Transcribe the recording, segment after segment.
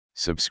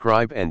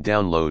Subscribe and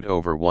download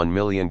over 1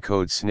 million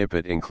code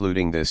snippet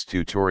including this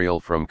tutorial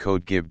from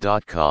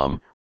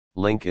codegive.com,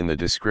 link in the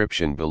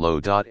description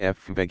below.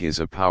 ffmpeg is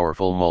a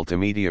powerful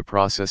multimedia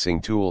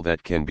processing tool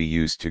that can be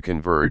used to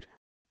convert,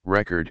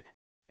 record,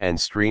 and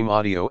stream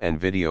audio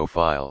and video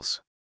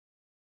files.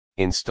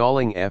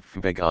 Installing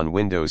ffmpeg on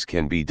Windows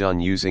can be done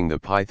using the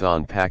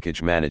Python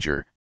Package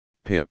Manager,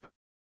 pip.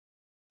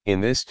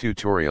 In this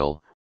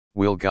tutorial,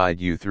 we'll guide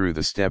you through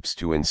the steps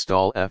to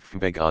install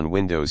ffmpeg on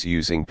Windows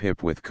using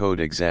pip with code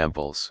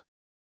examples.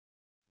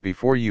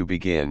 Before you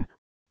begin,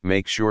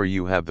 make sure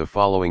you have the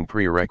following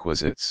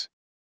prerequisites.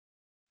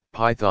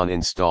 Python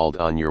installed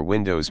on your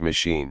Windows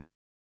machine.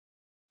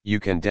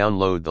 You can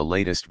download the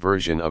latest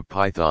version of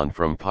Python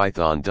from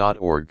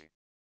python.org.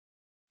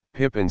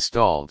 Pip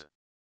installed.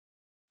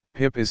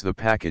 Pip is the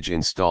package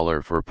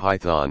installer for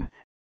Python,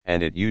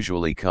 and it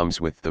usually comes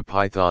with the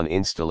Python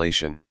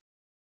installation.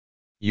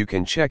 You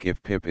can check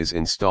if pip is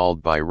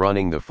installed by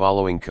running the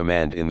following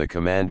command in the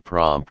command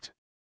prompt.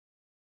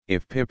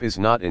 If pip is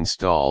not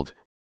installed,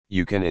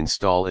 you can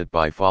install it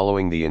by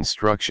following the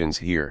instructions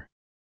here.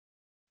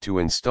 To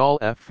install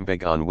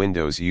ffmpeg on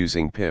Windows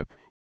using pip,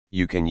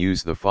 you can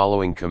use the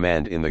following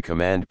command in the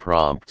command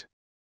prompt.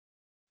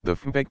 The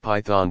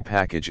ffmpeg-python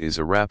package is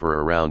a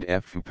wrapper around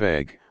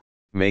ffmpeg,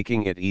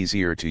 making it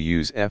easier to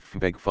use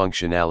ffmpeg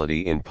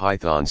functionality in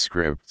Python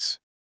scripts.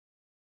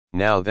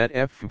 Now that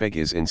ffmpeg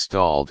is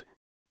installed,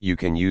 you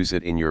can use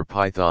it in your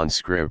Python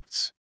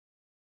scripts.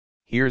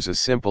 Here's a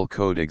simple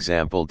code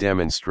example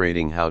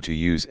demonstrating how to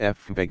use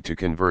ffmpeg to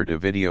convert a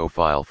video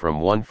file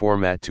from one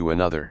format to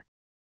another.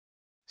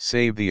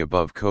 Save the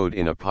above code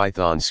in a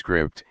Python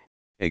script,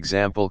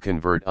 example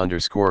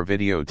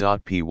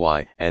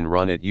convert_video.py, and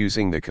run it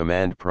using the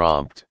command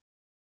prompt.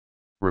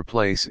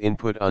 Replace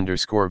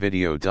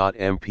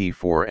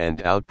input_video.mp4 and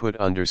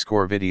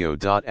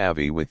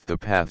output_video.avi with the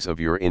paths of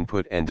your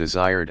input and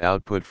desired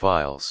output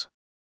files.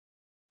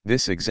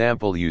 This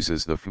example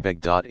uses the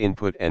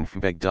ffmpeg.input and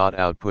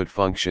ffmpeg.output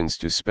functions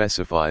to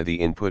specify the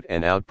input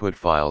and output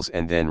files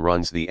and then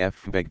runs the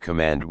ffmpeg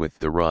command with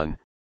the run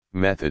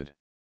method.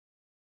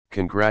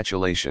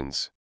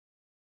 Congratulations!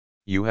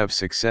 You have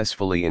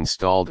successfully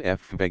installed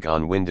ffmpeg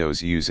on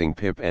Windows using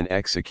pip and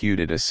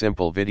executed a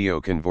simple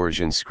video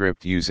conversion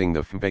script using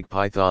the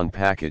ffmpeg-python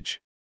package.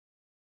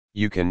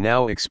 You can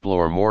now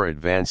explore more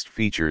advanced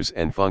features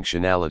and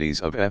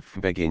functionalities of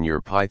ffmpeg in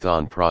your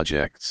Python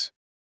projects.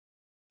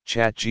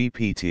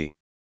 ChatGPT